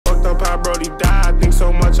Pop Brody died. Think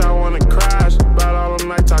so much I wanna crash. About all the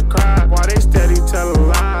nights I cried. Why they steady telling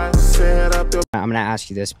lies? Set up your... I'm gonna ask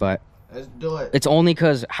you this, but let's do it. it's only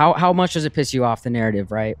because how much does it piss you off, the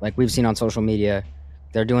narrative, right? Like we've seen on social media,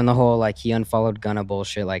 they're doing the whole like he unfollowed Gunna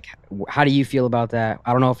bullshit. Like, how do you feel about that?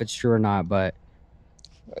 I don't know if it's true or not, but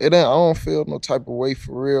it ain't. I don't feel no type of way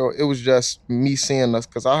for real. It was just me seeing us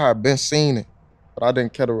because I had been seeing it, but I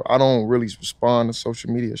didn't care to. I don't really respond to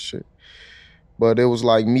social media shit. But it was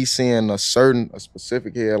like me seeing a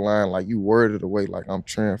specific headline, like you worded away, like I'm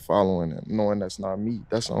trend following and knowing that's not me.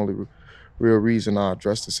 That's the only real reason I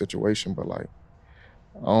address the situation. But like,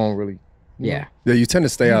 I don't really. yeah. Yeah, you tend to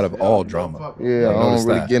stay out of all drama. Yeah, I don't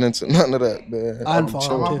really get into none of that, man.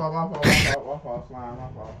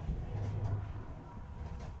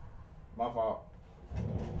 My fault.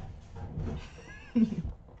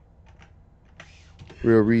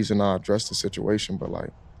 Real reason I address the situation, but like,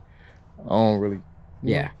 I don't really.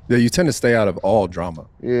 Yeah. Yeah, you tend to stay out of all drama.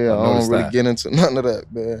 Yeah, I don't really get into none of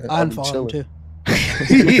that, man. I unfollowed him too.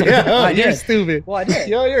 Yeah, you're stupid. Well, I did.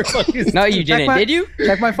 Yo, you're fucking. No, you didn't. Did you?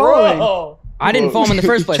 Check my following. Bro. I didn't follow him in the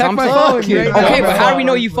first place. Check I'm my saying, following. okay, but how do we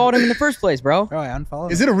know you followed him in the first place, bro? Bro, I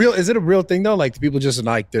unfollowed. Is it a real thing though? Like people just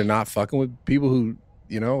like they're not fucking with people who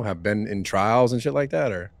have been in trials and shit like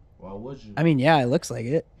that, or? Well, would you? I mean, yeah, it looks like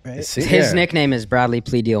it, right? His nickname is Bradley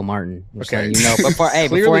Plea Deal Martin. Okay, you know, before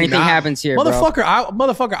anything happens here,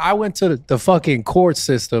 motherfucker, I went to the fucking court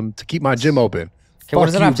system to keep my gym open. Okay, what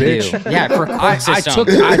does that have to do? Yeah, for court system.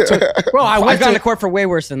 I took, bro. I've gone to court for way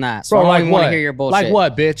worse than that. So bro, I don't even want to hear your bullshit. Like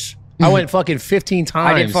what, bitch? I went fucking 15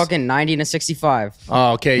 times. I did fucking 90 and a 65.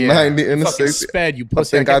 Oh, okay, yeah. 90 and a 60. Sped, you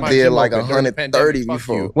pussy. I think I did like 130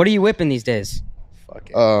 before. What are you whipping these days?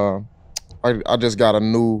 Fuck it. I just got a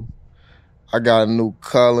new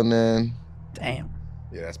Cullinan. Damn.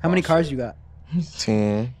 Yeah, that's how many cars you got?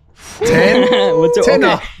 10. 10? What's it, 10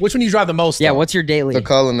 okay. Which one you drive the most? Yeah, though? what's your daily? The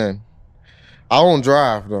Cullinan. I don't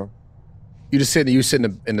drive though. You just sit in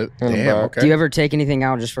the damn, okay. Do you ever take anything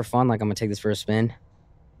out just for fun? Like I'm gonna take this for a spin?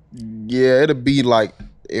 Yeah, it'll be like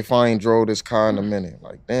if I ain't drove this car in a minute.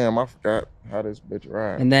 Like, damn, I forgot how this bitch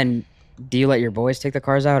ride. And then do you let your boys take the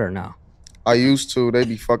cars out or no? I used to. They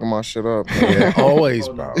be fucking my shit up. Yeah, always,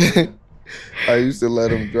 bro. I used to let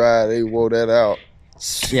them drive. They wore that out.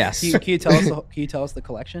 Yes. Can you tell us the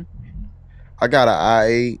collection? I got an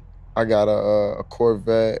i8. I got a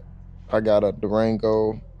Corvette. I got a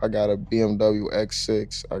Durango. I got a BMW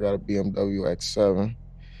X6. I got a BMW X7.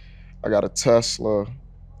 I got a Tesla.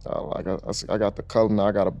 I got the Cullinan.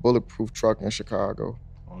 I got a bulletproof truck in Chicago.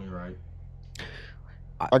 Only right.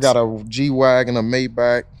 I got a G-Wagon, a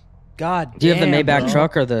Maybach. God. Do you have the Maybach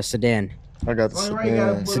truck or the sedan? I got the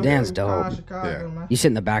sedan. Sedan's dope. Yeah. You sit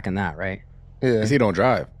in the back in that, right? Yeah. Because he don't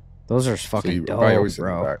drive. Those are fucking dope, always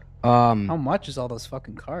bro. How much is all those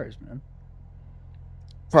fucking cars, man?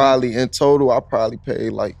 Probably in total, I probably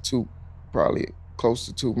paid like probably close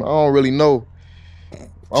to $2. I don't really know.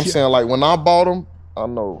 I'm saying like when I bought them, I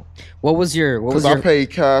know. What was your? Because I paid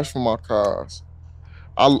cash for my cars.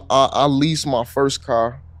 I leased my first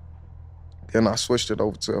car, then I switched it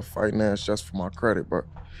over to a finance just for my credit. But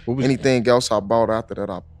anything else I bought after that,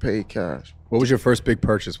 I paid cash. What was your first big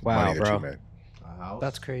purchase with Wow, money that bro. you made?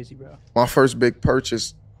 That's crazy, bro. My first big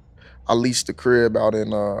purchase, I leased a crib out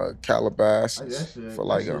in Calabasas for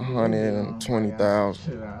like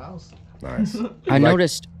 $120,000. Nice. I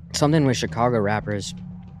noticed something with Chicago rappers,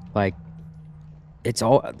 like it's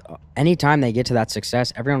all anytime they get to that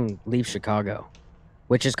success, everyone leaves Chicago,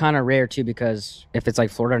 which is kind of rare too. Because if it's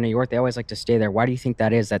like Florida or New York, they always like to stay there. Why do you think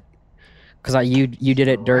that is? That because you did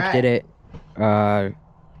it, Dirk did it, Kanye,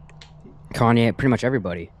 pretty much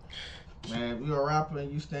everybody. Man, if you a rapper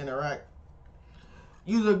and you stay in the rack,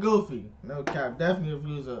 you's a goofy. No cap. Definitely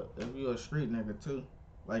if you a street nigga too.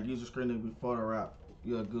 Like you's a street nigga before the rap.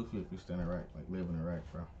 You're a goofy if you stay in the rack. Like live in the rack,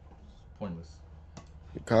 bro. It's pointless.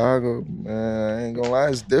 Chicago, man, I ain't gonna lie,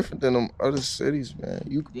 it's different than them other cities, man.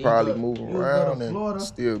 You could probably move around and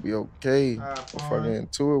still be okay. If I get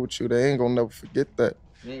into it with you, they ain't gonna never forget that.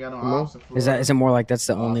 You ain't got no option. Is it more like that's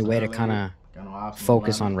the only way to kind of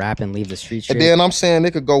focus on rap and leave the street shit? And then I'm saying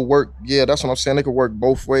they could go work. Yeah, that's what I'm saying. They could work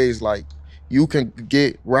both ways. Like you can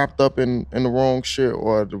get wrapped up in the wrong shit,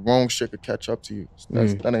 or the wrong shit could catch up to you.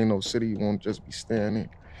 That ain't no city you won't just be staying in.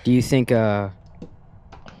 Do you think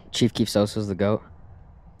Chief Keef Sosa's the GOAT?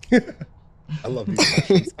 I love these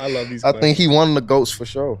questions. I love these I think he one of the GOATs for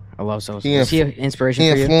sure. I love Sosa. Was he an inspiration for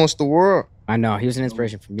you? He influenced the world. I know. He was an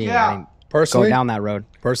inspiration for me. Yeah. I didn't personally, go down that road.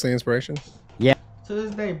 Personally, inspiration? Yeah. To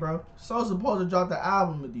this day, bro. So supposed to drop the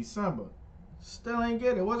album in December. Still ain't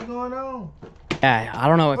get it. What's going on? Yeah, I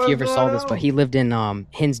don't know if you ever saw this, but he lived in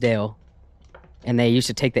Hinsdale, and they used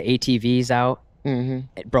to take the ATVs out.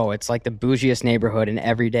 Bro, it's like the bougiest neighborhood, and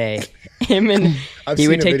every day him and he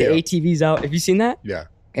would take the ATVs out. Have you seen that? Yeah.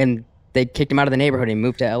 And they kicked him out of the neighborhood and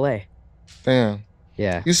moved to LA. Damn.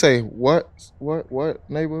 Yeah. You say what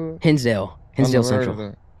neighborhood? Hinsdale Central.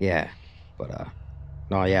 That. Yeah. But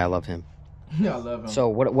no, yeah, I love him. Yeah, I love him. So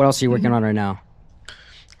what else are you working on right now?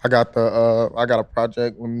 I got a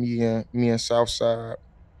project with me and Southside,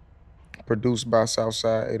 produced by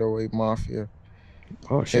Southside 808 Mafia.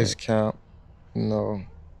 Oh shit. His camp. You know,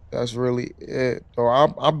 that's really it. So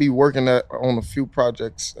I'll be working on a few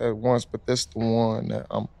projects at once, but this the one that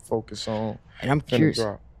I'm focused on. And I'm curious,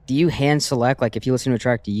 do you hand select, like if you listen to a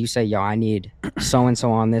track, do you say, yo, I need so-and-so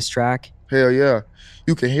on this track? Hell yeah.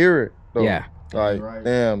 You can hear it though. Yeah. Like,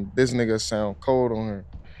 damn, this nigga sound cold on her.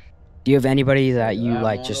 Do you have anybody that you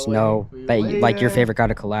like just know that you, like your favorite guy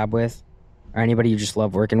to collab with? Or anybody you just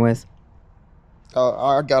love working with?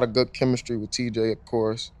 I got a good chemistry with TJ, of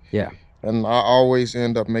course. Yeah. And I always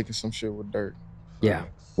end up making some shit with Dirt. Yeah.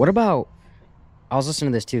 What about, I was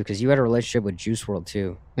listening to this too, because you had a relationship with Juice WRLD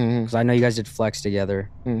too. Because I know you guys did Flex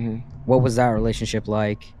together. What was that relationship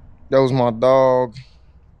like? That was my dog.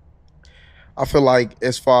 I feel like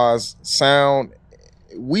as far as sound,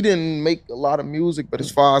 we didn't make a lot of music, but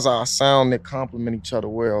as far as our sound, they complement each other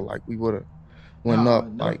well. Like we would have went up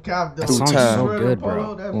like that through sounds time. so good,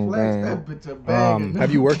 bro.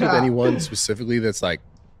 Have you worked with anyone specifically that's like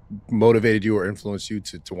motivated you or influenced you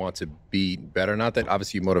to want to be better? Not that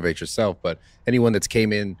obviously you motivate yourself, but anyone that's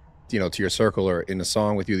came in, you know, to your circle or in a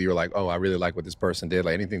song with you that you were like, oh, I really like what this person did.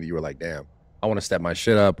 Like anything that you were like, damn, I want to step my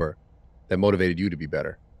shit up, or that motivated you to be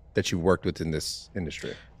better, that you've worked with in this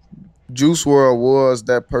industry? Juice WRLD was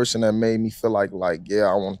that person that made me feel like yeah,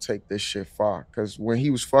 I want to take this shit far. Cause when he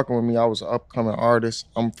was fucking with me, I was an upcoming artist.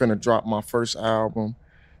 I'm finna drop my first album,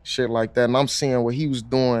 shit like that. And I'm seeing what he was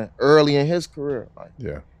doing early in his career. Like,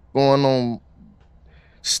 going on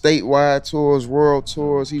statewide tours, world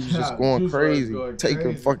tours. He was just going crazy,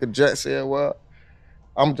 taking fucking jets here. Well,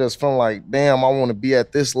 I'm just feeling like, damn, I want to be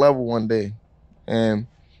at this level one day. And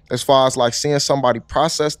as far as like seeing somebody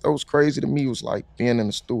process those crazy to me was like being in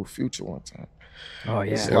the studio Future one time. Oh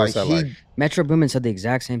yeah. Like Metro Boomin said the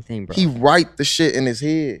exact same thing, bro. He write the shit in his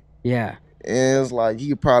head. Yeah. And it's like he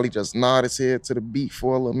could probably just nod his head to the beat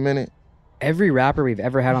for a little minute. Every rapper we've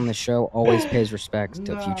ever had on the show always pays respect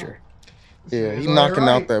to Future. Yeah, he knocking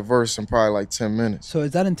out that verse in probably like 10 minutes. So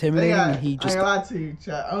is that intimidating when he just... I ain't lie to you,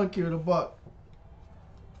 chat. I don't give it a buck.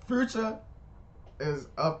 Future is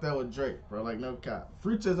up there with Drake, bro. Like, no cap.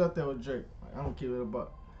 Future's up there with Drake. Like, I don't give it a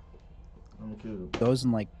buck. I don't give it a buck. Those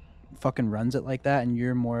and like fucking runs it like that, and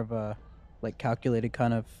you're more of a like calculated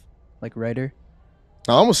kind of like writer.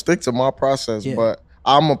 Now, I'm gonna stick to my process, but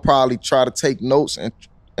I'm gonna probably try to take notes and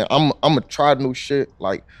I'm gonna try new shit.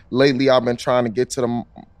 Like lately, I've been trying to get to the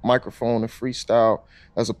microphone and freestyle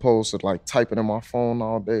as opposed to like typing in my phone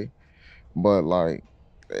all day. But like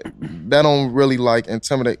that don't really like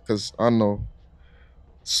intimidate because I know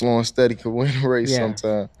slow and steady could win a race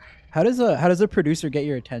sometimes. How does a producer get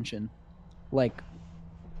your attention? Like,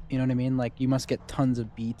 you know what I mean? Like you must get tons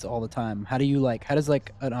of beats all the time. How does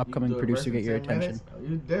like an upcoming producer get your attention?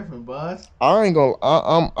 You different, boss. I'm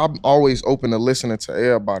always open to listening to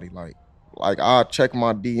everybody. Like I check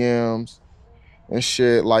my DMs and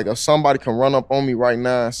shit. Like if somebody can run up on me right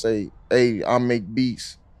now and say, "Hey, I make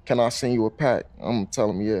beats. Can I send you a pack?" I'm gonna tell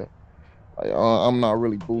them yeah. Like I'm not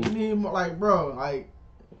really booed. We need more, like, bro, like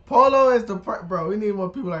Polo is the bro. We need more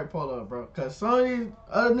people like Polo, bro. Cause some of these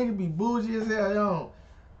other niggas be bougie as hell.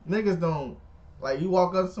 Niggas don't, like, you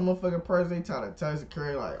walk up to some motherfucking person, they try to tell his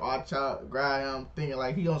career, like, oh, I try to grab him, thinking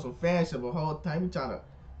like he on some fan shit, but the whole time he trying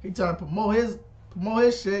to promote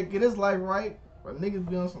his shit, get his life right. But niggas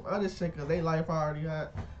be on some other shit cause they life already had,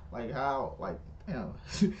 like how, like, damn,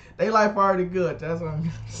 they life already good. That's what I'm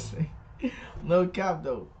gonna say. No cap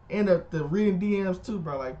though. And the reading DMs too,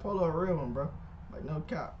 bro. Like Polo a real one, bro. Like no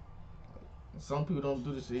cap. Like, some people don't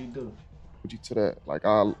do the shit he do. You to that, like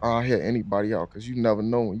I'll hit anybody out because you never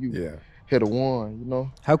know when you hit a one, you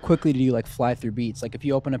know. How quickly do you like fly through beats? Like if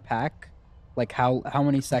you open a pack, like how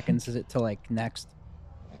many seconds is it to like next?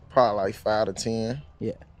 Probably like 5 to 10.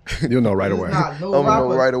 Yeah, you'll know right away. I'm gonna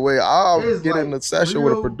know right away. I'll get like in the session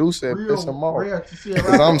with a producer and piss him off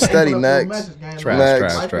because I'm steady next,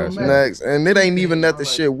 and it ain't even that the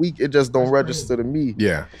shit weak. It just don't register to me.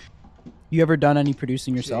 Yeah. You ever done any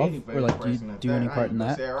producing yourself, or like do you do any part in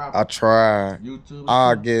that? I try.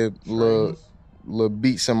 I get little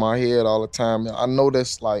beats in my head all the time. I know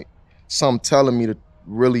that's like something telling me to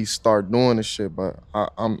really start doing this shit, but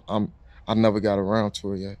I never got around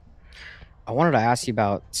to it yet. I wanted to ask you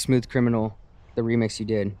about Smooth Criminal, the remix you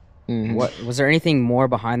did. What was there anything more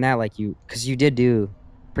behind that? Like because you did do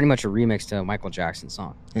pretty much a remix to a Michael Jackson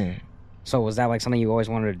song. Yeah. So was that like something you always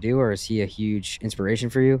wanted to do, or is he a huge inspiration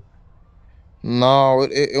for you? No,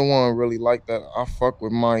 it wasn't really like that. I fuck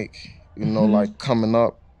with Mike, you know, like coming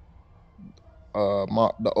up.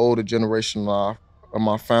 The older generation of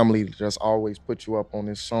my family just always put you up on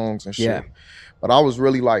his songs and shit. Yeah. But I was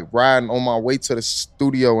really like riding on my way to the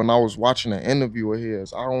studio and I was watching an interview of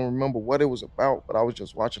his. I don't remember what it was about, but I was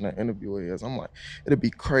just watching an interview of his. I'm like, it'd be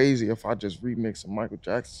crazy if I just remixed a Michael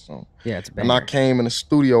Jackson song. Yeah, it's a banger. And I came in the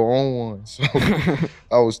studio on one, so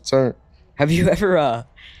I was turned. Have you ever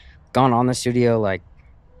gone on the studio like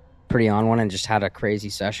pretty on one and just had a crazy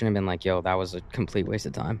session and been like, yo, that was a complete waste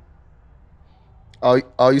of time?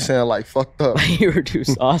 Oh, you saying like fucked up? You were too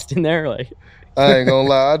sauced in there, like. I ain't gonna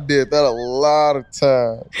lie, I did that a lot of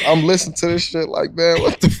times. I'm listening to this shit like, man,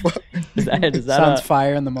 what the fuck? Is that Sounds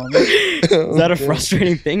fire in the moment. Is that a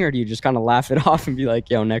frustrating thing, or do you just kind of laugh it off and be like,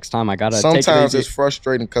 yo, next time I gotta Sometimes take it easy? it's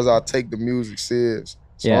frustrating because I take the music serious.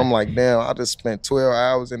 So Yeah. I'm like, damn, I just spent 12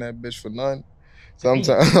 hours in that bitch for nothing.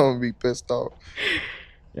 Sometimes I'm gonna be pissed off.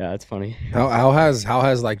 Yeah, it's funny. How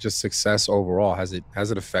has like just success overall, has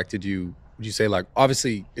it affected you? Would you say, like,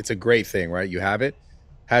 obviously it's a great thing, right? You have it.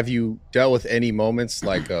 Have you dealt with any moments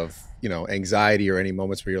like of, you know, anxiety or any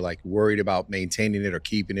moments where you're like worried about maintaining it or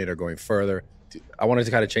keeping it or going further? I wanted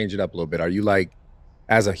to kind of change it up a little bit. Are you like,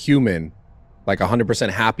 as a human, like 100%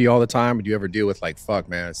 happy all the time? Or do you ever deal with like, fuck,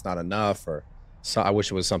 man, it's not enough, or so, I wish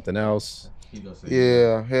it was something else?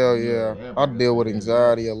 Yeah, hell yeah. I deal with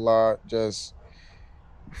anxiety a lot. Just,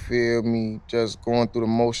 feel me, just going through the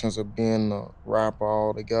motions of being a rapper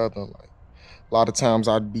all together. Like, a lot of times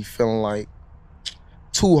I'd be feeling like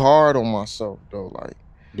too hard on myself though. Like,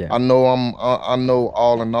 Yeah. I know I know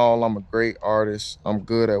all in all I'm a great artist. I'm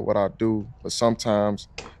good at what I do, but sometimes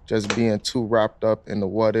just being too wrapped up in the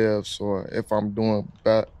what ifs, or if I'm doing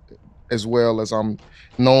as well as I'm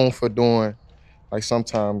known for doing, like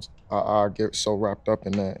sometimes I get so wrapped up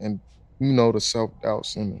in that, and you know, the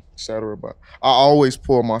self-doubts and et cetera. But I always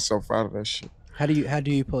pull myself out of that shit. How do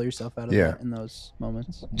you pull yourself out of that in those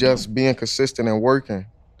moments? Just being consistent and working.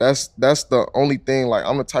 That's the only thing. Like,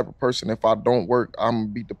 I'm the type of person, if I don't work, I'm gonna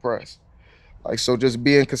be depressed. Like, so just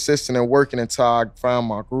being consistent and working until I find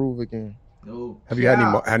my groove again. Have you had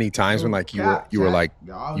any times when like you were like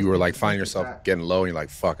finding yourself getting low and you're like,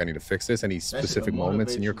 fuck, I need to fix this? Any specific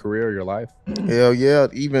moments in your career or your life? Hell yeah.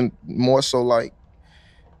 Even more so like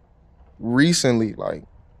recently, like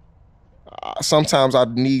sometimes I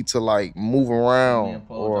need to like move around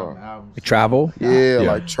or like travel. Yeah,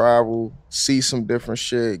 like travel, see some different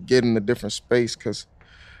shit, get in a different space, cause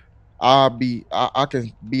I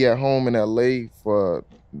can be at home in LA for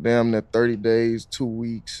damn near 30 days, 2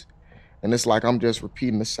 weeks. And it's like I'm just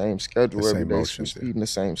repeating the same schedule every day, repeating the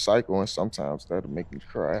same cycle, and sometimes that'll make me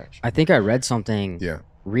crash. I think I read something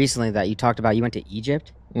recently that you talked about. You went to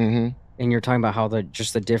Egypt, and you're talking about how the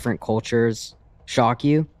different cultures shock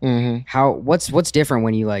you. What's different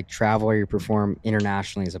when you like travel or you perform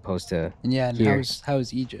internationally as opposed to here?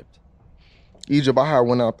 How's Egypt? Egypt, I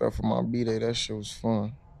went out there for my B-Day. That shit was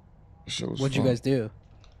fun. What'd you guys do?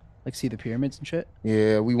 Like see the pyramids and shit?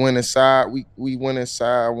 Yeah, we went inside. We went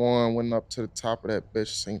inside one, went up to the top of that bitch,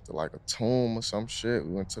 seemed to like a tomb or some shit.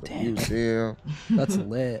 We went to the museum. That's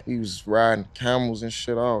lit. We was riding camels and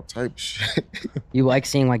shit, all type of shit. You like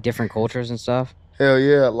seeing like different cultures and stuff? Hell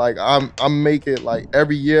yeah. Like I make it like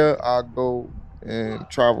every year I go and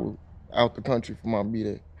travel out the country for my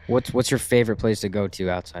B-Day. What's your favorite place to go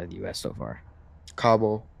to outside the US so far?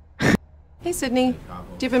 Cabo. Hey Sydney,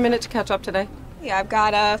 do you have a minute to catch up today? Yeah, I've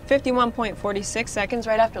got 51.46 seconds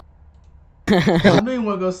right after. I knew you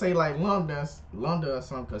want to go say like London or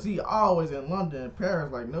something, cause he always in London and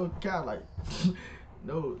Paris, like no cap, like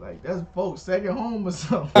no, like that's folks' second home or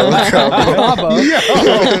something.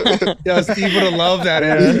 Yo, Steve would have loved that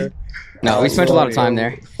answer. No, we spent a lot of time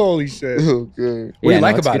there. Holy shit. Okay. What do you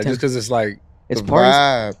like about it? Just because it's like it's the parties.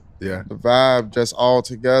 vibe. Yeah. The vibe just all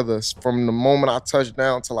together. From the moment I touched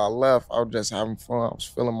down till I left, I was just having fun. I was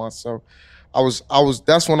feeling myself.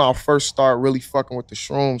 That's when I first started really fucking with the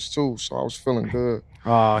shrooms too. So I was feeling good.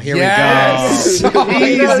 Oh, here we go. Jesus.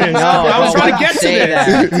 No, I was trying to get to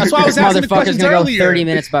this. That's why I was asking the questions gonna earlier. Go 30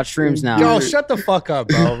 minutes about shrooms now. Yo, shut the fuck up,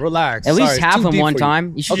 bro. Relax. At least have them one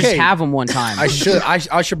time. You should just have them one time. I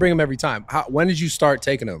should bring them every time. When did you start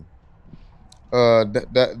taking them?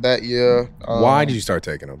 That year. Why did you start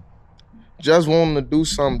taking them? Just wanting to do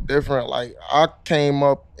something different. Like, I came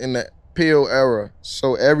up in the pill era,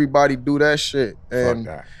 so everybody do that shit, and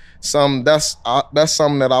that's something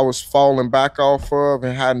that I was falling back off of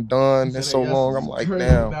and hadn't done in so long. I'm like,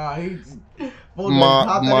 damn.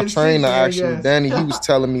 my trainer actually, Danny, he was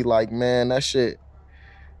telling me like, man, that shit,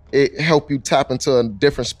 it help you tap into a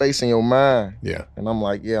different space in your mind. Yeah. And I'm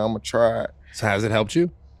like, yeah, I'm gonna try it. So has it helped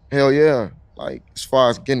you? Hell yeah. Like as far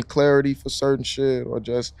as getting clarity for certain shit or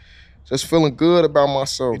just feeling good about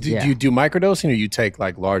myself. Do you do microdosing or you take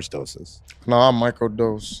like large doses? No, I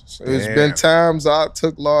microdose. So there's been times I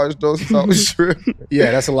took large doses. I was tripping.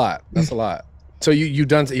 Yeah, that's a lot. That's a lot. So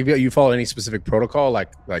you follow any specific protocol, like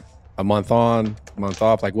a month on, month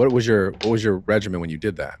off? Like what was your regimen when you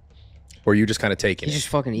did that? Or you just kind of taking it? You just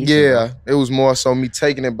fucking eat it. Yeah, it was more so me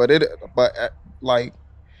taking it, but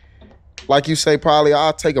like you say, probably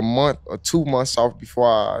I'll take a month or 2 months off before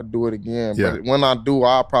I do it again. Yeah. But when I do,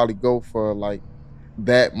 I'll probably go for like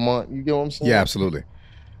that month. You get what I'm saying? Yeah, absolutely.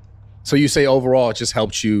 So you say overall it just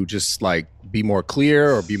helps you just like be more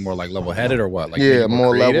clear or be more like level-headed or what? Like yeah,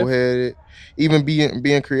 more level-headed. Even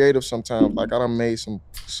being creative sometimes. Like I done made some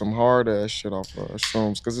hard ass shit off of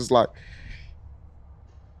shrooms because it's like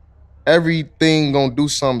everything gonna do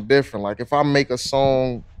something different. Like if I make a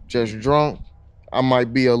song just drunk, I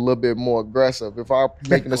might be a little bit more aggressive. If I'm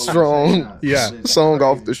making a strong song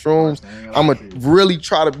off the shrooms, I'm gonna really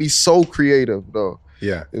try to be so creative though.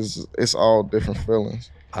 Yeah, it's all different feelings.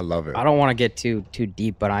 I love it. I don't want to get too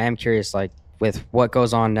deep, but I am curious, like with what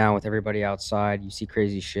goes on now with everybody outside. You see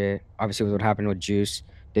crazy shit. Obviously, with what happened with Juice,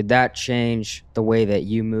 did that change the way that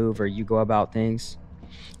you move or you go about things?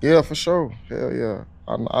 Yeah, for sure. Hell yeah.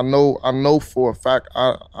 I know for a fact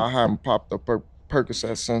I haven't popped a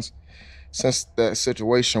Percocet since that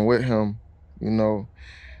situation with him, you know.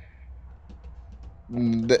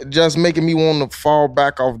 Just making me want to fall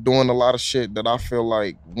back off doing a lot of shit that I feel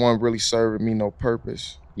like wasn't really serving me no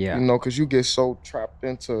purpose. Yeah. You know, because you get so trapped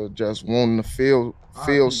into just wanting to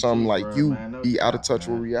feel something like you be out of touch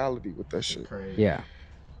with reality with that shit. Yeah.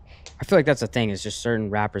 I feel like that's the thing is just certain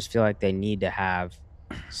rappers feel like they need to have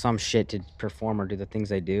some shit to perform or do the things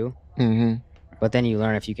they do. Mm-hmm. But then you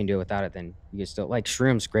learn if you can do it without it, then you can still like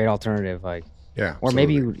shrooms, great alternative. Like, yeah, or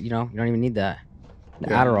maybe you don't even need that.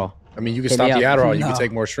 Adderall. I mean, you can stop the Adderall. You can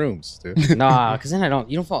take more shrooms, dude. Nah, because then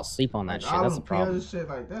you don't fall asleep on that shit. That's the problem. Shit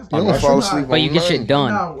like that. You don't fall asleep, but you get shit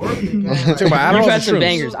done. You've had some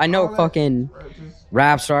bangers. I know fucking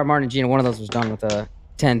Rap Star, Martin and Gina. One of those was done with a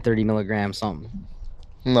 10, 30 milligrams something.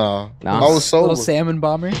 Nah. I was sober. Little salmon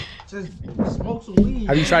bomber. Just smoke some weed.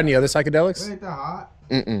 Have you tried any other psychedelics? Ain't that hot?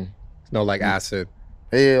 No, like acid.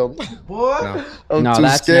 Hell, boy. No, too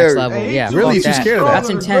that's scared. next level. Hey, yeah, really, you too that. scared of that? That's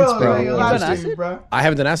intense, bro. I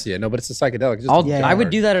haven't done acid yet. No, but it's a psychedelic. I would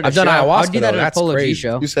do that at a I've done show. ayahuasca. I would do that though. at a That's Polo G crazy.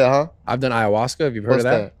 show. You said, huh? I've done ayahuasca. Have you heard of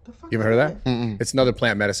that? You ever heard of that? Mm-mm. It's another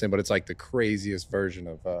plant medicine, but it's like the craziest version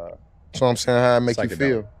of. So I'm saying how it make you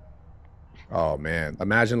feel. Oh man,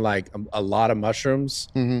 imagine like a lot of mushrooms,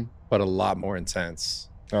 but a lot more intense.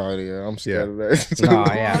 Oh yeah, I'm scared of that. No,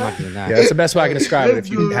 yeah, I'm not doing that. Yeah, that's the best way I can describe it. If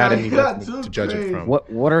you had any to judge it from.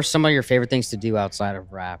 What are some of your favorite things to do outside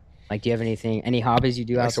of rap? Like, do you have any hobbies you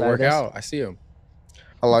do outside to work of this? out. I see them.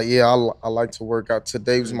 I like to work out.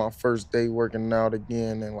 Today was my first day working out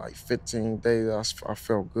again in like 15 days. I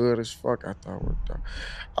felt good as fuck after I worked out.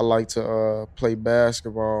 I like to play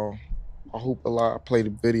basketball. I hoop a lot. I play the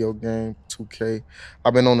video game 2K.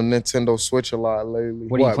 I've been on the Nintendo Switch a lot lately.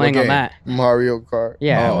 What are you playing on that? Mario Kart.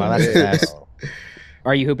 Yeah, well, that's best.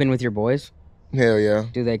 Are you hooping with your boys? Hell yeah.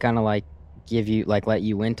 Do they kind of like give you like let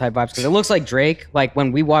you win type vibes? Because it looks like Drake. Like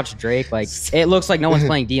when we watch Drake, like it looks like no one's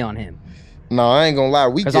playing D on him. No, I ain't gonna lie.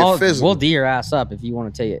 We get physical. We'll D your ass up if you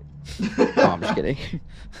want to take it. No, I'm just kidding.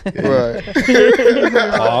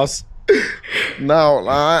 Right. Pause. No,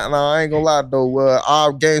 I ain't gonna lie though.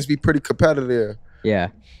 Our games be pretty competitive. Yeah.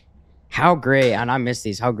 How great, and I miss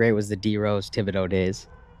these. How great was the D Rose Thibodeau days?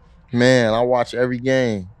 Man, I watch every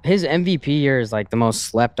game. His MVP year is like the most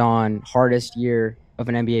slept on, hardest year of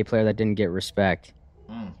an NBA player that didn't get respect.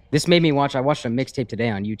 This made me watch. I watched a mixtape today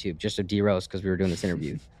on YouTube just of D Rose because we were doing this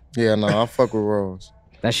interview. Yeah, no, I fuck with Rose.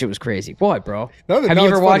 That shit was crazy. What, bro? Have you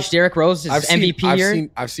ever watched Derrick Rose's MVP year?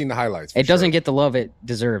 I've seen the highlights. It doesn't get the love it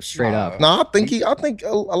deserves, straight up. No, I think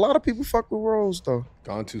a lot of people fuck with Rose though.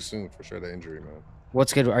 Gone too soon for sure. The injury, man.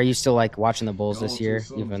 What's good? Are you still like watching the Bulls this year,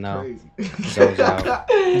 even though Zoe's out?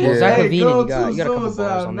 Well, Zach LaVine, you got a couple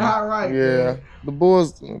ballers on there. Not right. Yeah, the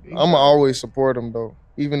Bulls. I'ma always support them though,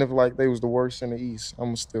 even if like they was the worst in the East.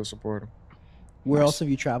 I'ma still support them. Where else have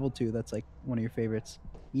you traveled to? That's like one of your favorites.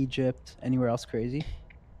 Egypt. Anywhere else crazy?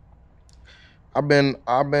 I've been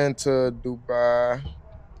to Dubai.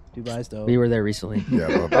 Dubai's dope. We were there recently.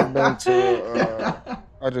 Yeah, I've been to.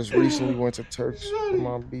 I just recently went to Turks for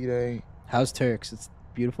my B-Day. How's Turks? It's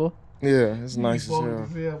beautiful. Yeah, it's nice as hell.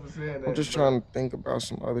 I'm just trying to think about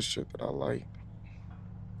some other shit that I like.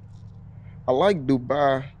 I like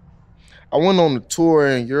Dubai. I went on the tour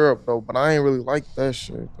in Europe though, but I ain't really like that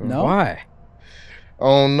shit. Though. No? Why? I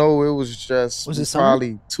don't know. It was just Was it summer?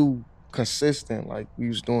 probably too consistent. Like we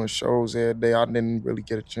was doing shows every day. I didn't really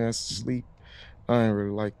get a chance to sleep. I ain't really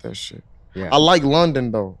like that shit. Yeah. I like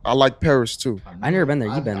London though. I like Paris too. I never been there.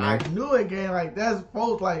 You been there? I knew it, gang. Like that's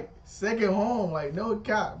both like second home. Like no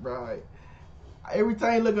cap, bro. Like every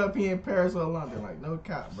time you look up, he in Paris or London. Like no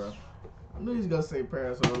cap, bro. I knew he was gonna say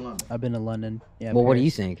Paris or London. I've been to London. Yeah. Well, what do Paris.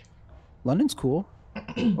 you think? London's cool.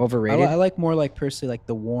 Overrated? I like more like personally like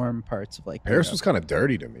the warm parts of like Paris Europe. was kind of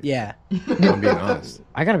dirty to me. Yeah. I'm being honest.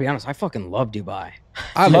 I gotta be honest. I fucking love Dubai.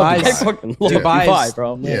 I love Dubai's- I Dubai. fucking love Dubai's- Dubai,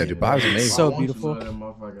 bro. Yeah, Dubai was amazing. So I want you to beautiful.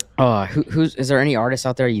 know that motherfucker. Who's is there any artists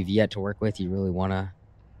out there you've yet to work with you really wanna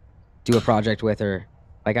do a project with, or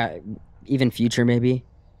like even Future maybe?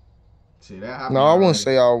 See, that happened No, I wouldn't already.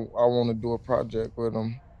 say I want to do a project with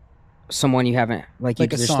them. Someone you haven't like you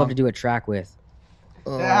Like a just song. love to do a track with.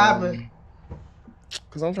 That happened.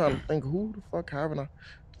 Cause I'm trying to think who the fuck haven't I?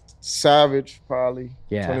 Savage probably.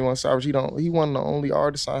 Yeah. 21 Savage. He wasn't the only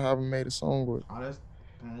artist I haven't made a song with. Oh, that's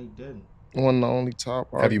he didn't. One of the only top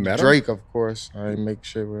artists. Have you met him? Drake, of course. I ain't make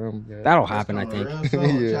shit with him yet. That'll That's happen, I coming think. Real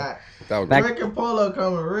soon, Yeah. chat. That would Back- Drake and Polo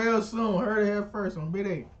coming real soon. Heard it here first on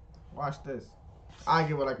BD. Watch this. I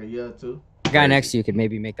give it like a year or two. The guy next to you could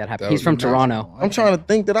maybe make that happen. That He's would from be nice. Toronto. I'm trying to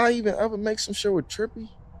think, did I even ever make some shit with Trippy?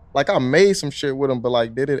 Like I made some shit with him, but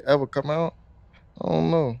like did it ever come out? I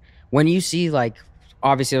don't know. When you see like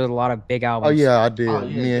obviously there's a lot of big albums. Oh yeah, I did. Oh,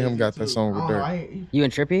 yeah, Me and him Jay-Z got that too. song with I don't know, Dirk. I ain't- You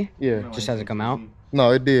and Trippy? Yeah. no, Just I hasn't ain't come out? Jay-Z.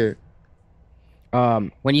 No, it did.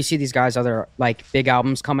 When you see these guys other like big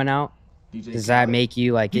albums coming out, DJ does that Khaled. make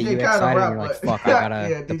you like get DJ you Khaled excited rap, and you're like, but- fuck, I gotta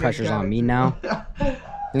Yeah, the DJ pressure's on Khaled me too. now?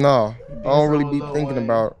 No, I don't really be Lil thinking Wayne.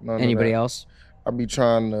 about none of Anybody that. else? I be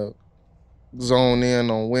trying to zone in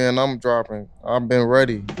on when I'm dropping. I've been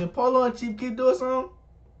ready. Did Polo and Chief Keef do a song?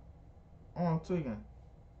 On tweaking.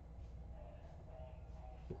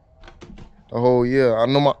 The whole year. I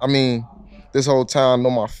mean, this whole time I know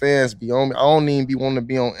my fans be on me. I don't even be wanting to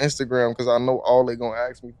be on Instagram because I know all they gonna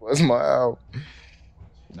ask me for is my album.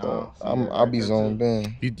 No, I'll be zoned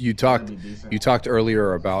in. You talked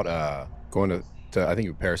earlier about going to I think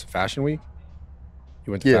you Paris Fashion Week.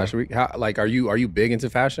 You went to Yeah. Fashion Week. How like are you big into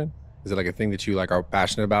fashion? Is it like a thing that you like are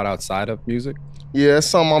passionate about outside of music? Yeah, it's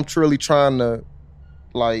something I'm truly trying to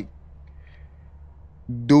like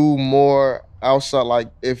do more outside. Like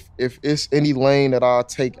if it's any lane that I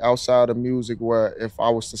take outside of music, where if I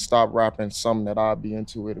was to stop rapping, something that I'd be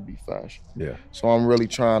into, it'd be fashion. Yeah. So I'm really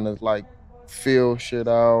trying to like feel shit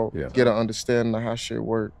out, Yeah. get an understanding of how shit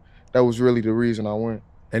work. That was really the reason I went.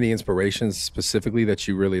 Any inspirations specifically that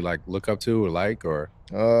you really like look up to or like or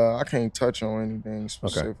I can't touch on anything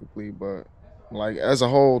specifically, but like as a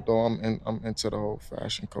whole though, I'm into the whole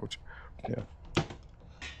fashion culture.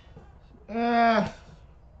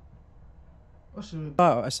 What should we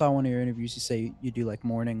I saw one of your interviews. You say you do like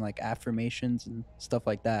morning like affirmations and stuff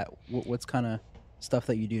like that. What's kind of stuff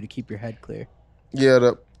that you do to keep your head clear? Yeah,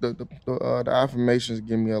 the affirmations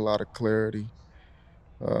give me a lot of clarity.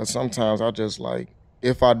 Sometimes I just like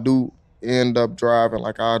if I do end up driving,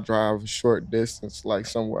 like I drive a short distance, like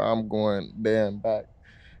somewhere I'm going there and back,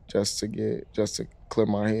 just to clear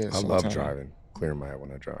my head. I love sometimes. driving, clearing my head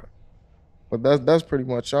when I drive. But that's pretty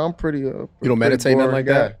much. I'm pretty. You don't meditate nothing like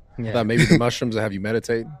that? I Yeah. thought maybe the mushrooms will have you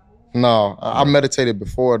meditate. No, I meditated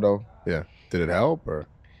before though. Yeah. Did it help or?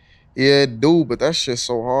 Yeah, it do, but that shit's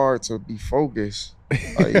so hard to be focused.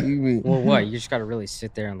 Like, you mean, Well, what? You just gotta really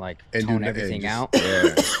sit there and like And tone do everything and out.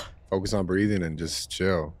 just- Yeah. Focus on breathing and just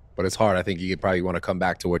chill. But it's hard. I think you probably want to come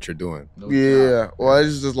back to what you're doing. yeah. Well,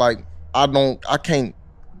 it's just like I can't,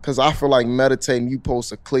 cause I feel like meditating, you supposed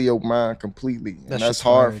to clear your mind completely, and that's just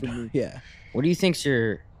hard for me. Yeah. What do you think's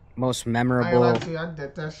your most I ain't memorable? lie to you, I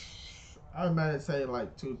did that. I meditated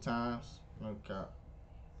like 2 times. No cap.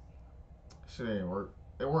 Shit ain't work.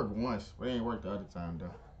 It worked once, but it ain't worked the other time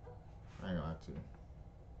though. I ain't gonna lie to you.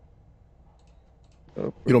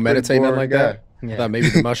 You don't meditate nothing like that? Yeah. I thought maybe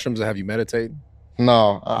the mushrooms will have you meditate.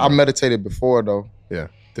 No, I meditated before though. Yeah.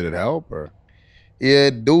 Did it help or? Yeah,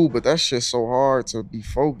 it do, but that shit's so hard to be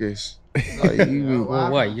focused. Like, you mean,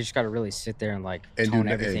 Well, what? You just gotta really sit there and like And tone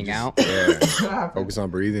do everything and out. just- Yeah. What Focus on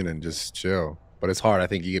breathing and just chill. But it's hard. I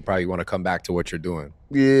think you probably want to come back to what you're doing.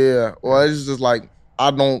 yeah. Well, it's just like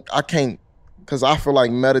I can't, cause I feel like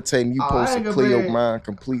meditating, you Oh, I supposed ain't to gonna clear be- your mind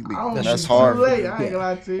completely, I don't and shoot that's too hard. for late. me. I ain't gonna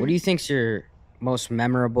lie to you. What do you think's your most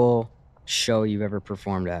memorable show you've ever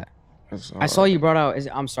performed at? That's I saw hard. you brought out.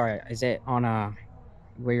 I'm sorry. Is it on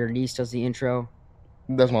where your niece does the intro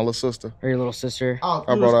That's my little sister. or your little sister? Oh, I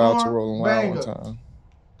through brought the her out to storm? Rolling Loud one Banger. time.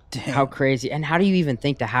 Damn. How crazy. And how do you even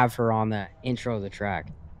think to have her on the intro of the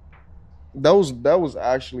track? That was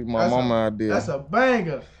actually my mama idea. That's a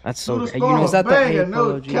banger. That's so Through the you know, is that the banger, A no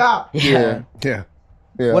Polo G? cap. Yeah. Yeah.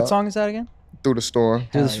 What song is that again? Through the Storm.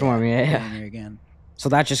 Through the Storm, yeah. Banger again. So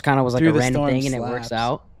that just kind of was like Through a the random Storm thing and it works slaps.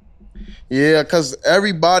 out. Yeah, because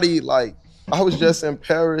everybody, like, I was just in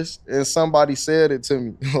Paris and somebody said it to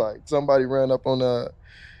me. Like, somebody ran up on the,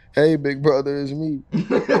 hey, big brother, it's me.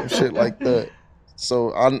 Shit like that.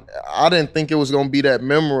 So I didn't think it was going to be that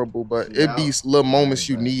memorable, but it be little moments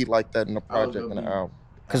you need like that in a project and an album.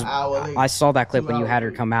 Because I saw that clip when you had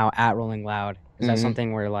her come out at Rolling Loud. Is that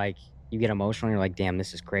something where, like, you get emotional and you're like, damn,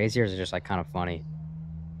 this is crazy? Or is it just, like, kind of funny?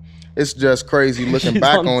 It's just crazy looking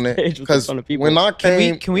back on it. Because when I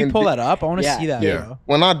came... Can we pull that up? I want to see that. Yeah. Bro.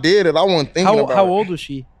 When I did it, I wasn't thinking about it. How old was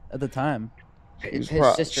she at the time?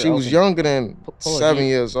 She was younger than 7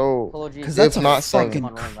 years old. Because that's if a not fucking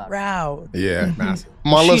 7. crowd. Yeah, massive.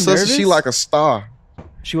 My little she sister, nervous? she like a star.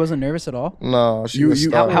 She wasn't nervous at all? No, she was a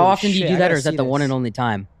star. How often do you shit, do I that, or gotta is that see the one this. and only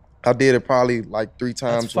time? I did it probably like 3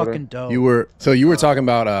 times That's with her. fucking dope. You were talking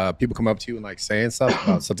about people come up to you and like saying stuff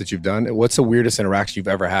about stuff that you've done. What's the weirdest interaction you've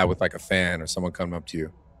ever had with like a fan or someone coming up to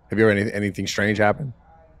you? Have you ever anything strange happen?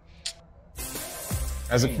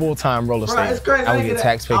 As a full-time roller Bro, skater, it's crazy. I would get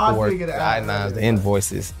tax paperwork, figured the it out. I-9s, the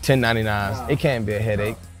invoices, 1099s. It can be a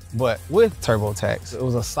headache. But with TurboTax, it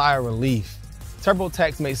was a sigh of relief.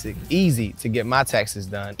 TurboTax makes it easy to get my taxes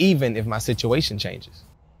done, even if my situation changes.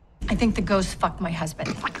 I think the ghost fucked my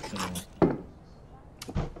husband.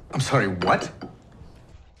 I'm sorry, what?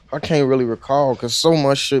 I can't really recall because so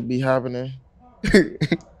much should be happening.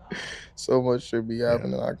 So much should be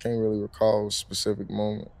happening. I can't really recall a specific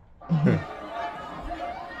moment.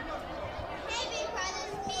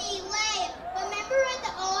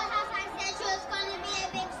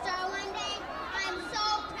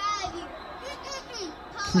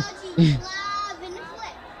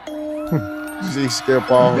 She scared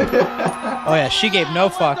Paul. Oh yeah, she gave no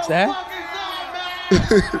fucks, eh?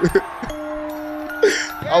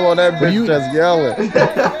 I want that bitch just yelling.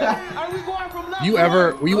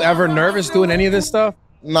 Were you ever nervous doing any of this stuff?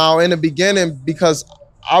 No, in the beginning, because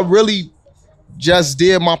I really just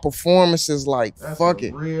did my performances like, fuck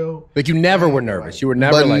it. Like you never were nervous. You were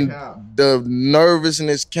never But like the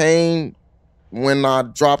nervousness came when I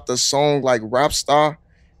dropped a song like Rap Star,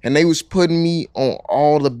 and they was putting me on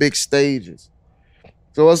all the big stages.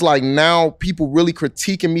 So it's like now people really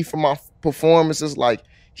critiquing me for my performances. Like,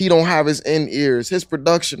 he don't have his in-ears. His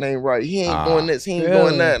production ain't right. He ain't doing this. He ain't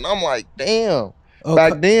doing that. And I'm like, damn.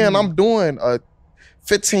 Back then, I'm doing a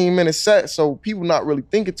 15-minute set, so people not really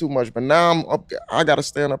thinking too much. But now I'm up there. I got to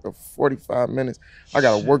stand up at 45 minutes. I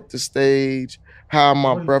got to work the stage, have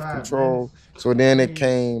my breath control. So then it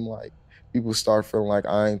came like, people start feeling like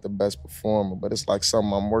I ain't the best performer, but it's like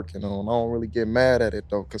something I'm working on. I don't really get mad at it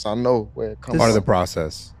though, because I know where it comes from. Part of the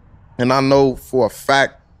process. And I know for a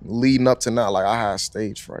fact, leading up to now, like I had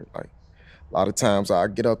stage fright. Like a lot of times I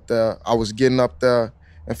get up there, I was getting up there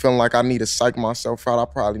and feeling like I need to psych myself out. I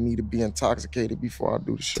probably need to be intoxicated before I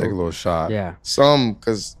do the show. Take a little shot. Yeah. Some,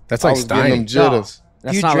 because that's I like was getting them jitters.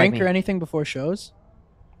 Do you drink or anything before shows?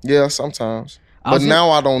 Yeah, sometimes. But now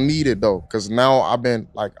I don't need it though, because now I've been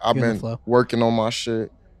working on my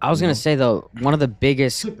shit. I was gonna say though, one of the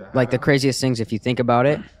biggest, like the craziest things, if you think about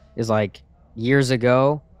it, is like years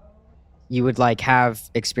ago, you would like have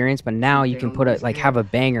experience, but now you can put a like have a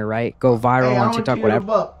banger, right? Go viral on TikTok,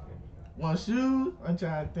 whatever. One shoe, I'm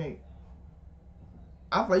trying to think.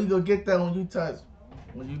 I feel like you go get that when you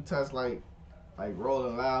touch like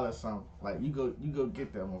Rolling Loud or something. Like you go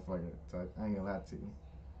get that motherfucker. Touch. I ain't gonna lie to you.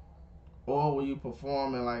 Or when you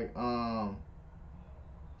performing like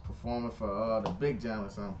performing for the Big Jam or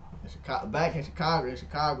something. In Chicago, back in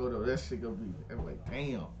Chicago though, that shit gonna be like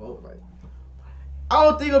damn, folks. Like I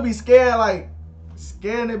don't think it'll be scared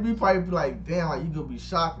to be probably be like damn, like you gonna be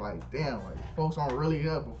shocked like damn, like folks aren't really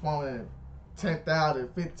here performing 10,000,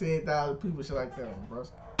 15,000 people, shit like that, bro.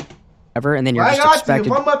 Ever, and then you're just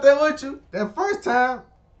expected. If I'm up there with you, that first time,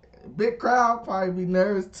 big crowd probably be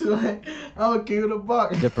nervous too. I'm gonna give it a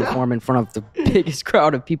buck. To perform in front of the biggest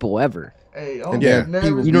crowd of people ever. Hey, you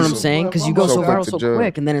know what I'm saying? Because you go so viral so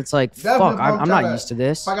quick, and then it's like, fuck, I'm not used to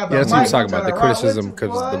this. Yeah, that's what I'm talking about. The criticism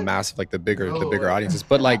because of the massive, like the bigger audiences.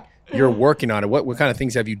 But like, you're working on it. What kind of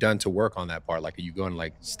things have you done to work on that part? Like, are you going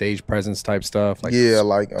like stage presence type stuff? Like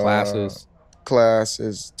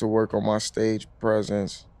classes to work on my stage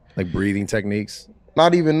presence, like breathing techniques.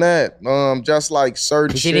 Not even that. Just like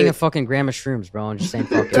certain He's shit. eating a fucking gram of shrooms, bro, and just saying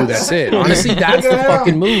fuck it. Dude, that's it. Honestly, that's the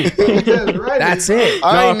fucking move. That's it.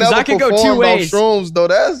 I ain't never that could go two performed on ways. shrooms though.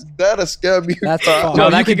 That'll scare me. That's fucked. No,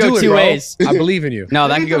 that you could can go do it, two bro. ways. I believe in you. No,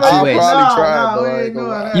 that could go I'll two ways. probably try it, we though. I ain't ain't gonna doing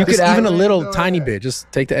lie. that. You could Just even a act little like tiny that. bit.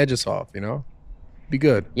 Just take the edges off, you know? Be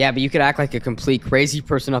good. Yeah, but you could act like a complete crazy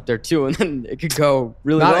person up there too, and then it could go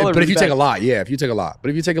really well. or But if you really take a bad. lot, yeah, if you take a lot.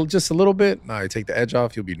 But if you take just a little bit, you take the edge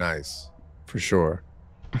off, you'll be nice. For sure.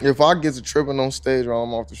 If I get to tripping on stage while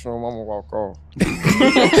I'm off the shroom, I'm gonna walk off.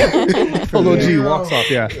 Polo G walks off,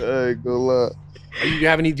 yeah. Hey, good luck. Do you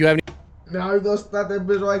have any? Now we gonna start that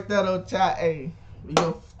bitch right there though, chat. Hey, we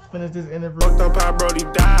gonna finish this interview. Fucked up how Brody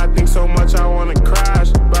died. Think so much I wanna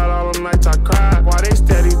crash. About all the nights I cried. Why they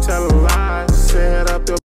steady telling lies? Set up your